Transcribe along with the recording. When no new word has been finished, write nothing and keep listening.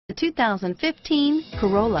The 2015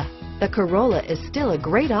 Corolla. The Corolla is still a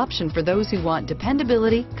great option for those who want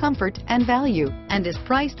dependability, comfort, and value, and is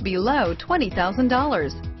priced below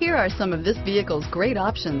 $20,000. Here are some of this vehicle's great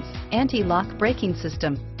options: anti-lock braking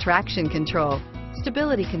system, traction control,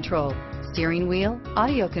 stability control, steering wheel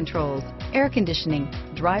audio controls, air conditioning,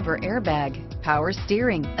 driver airbag, power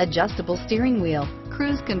steering, adjustable steering wheel,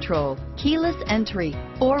 cruise control, keyless entry,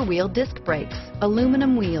 four-wheel disc brakes,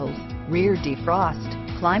 aluminum wheels, rear defrost,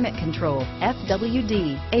 climate control,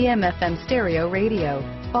 FWD, AM/FM stereo radio,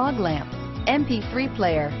 fog lamps, MP3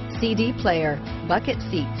 player, CD player, bucket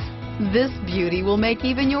seats. This beauty will make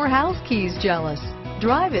even your house keys jealous.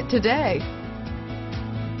 Drive it today.